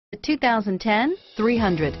The 2010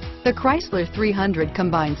 300. The Chrysler 300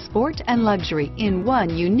 combines sport and luxury in one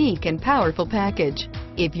unique and powerful package.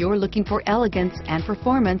 If you're looking for elegance and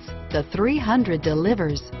performance, the 300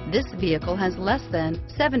 delivers. This vehicle has less than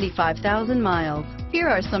 75,000 miles. Here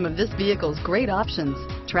are some of this vehicle's great options: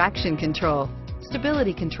 traction control,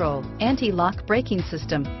 stability control, anti-lock braking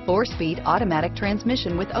system, 4-speed automatic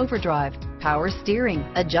transmission with overdrive, power steering,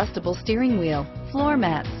 adjustable steering wheel, floor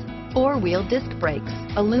mats, 4-wheel disc brakes,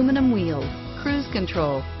 aluminum wheels, cruise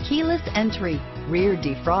control, keyless entry, rear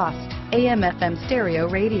defrost, AM/FM stereo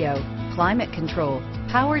radio, climate control,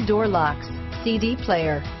 power door locks, CD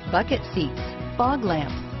player, bucket seats, fog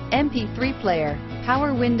lamps, MP3 player,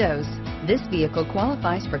 power windows. This vehicle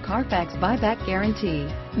qualifies for Carfax buyback guarantee.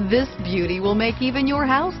 This beauty will make even your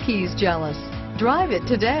house keys jealous. Drive it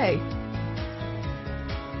today.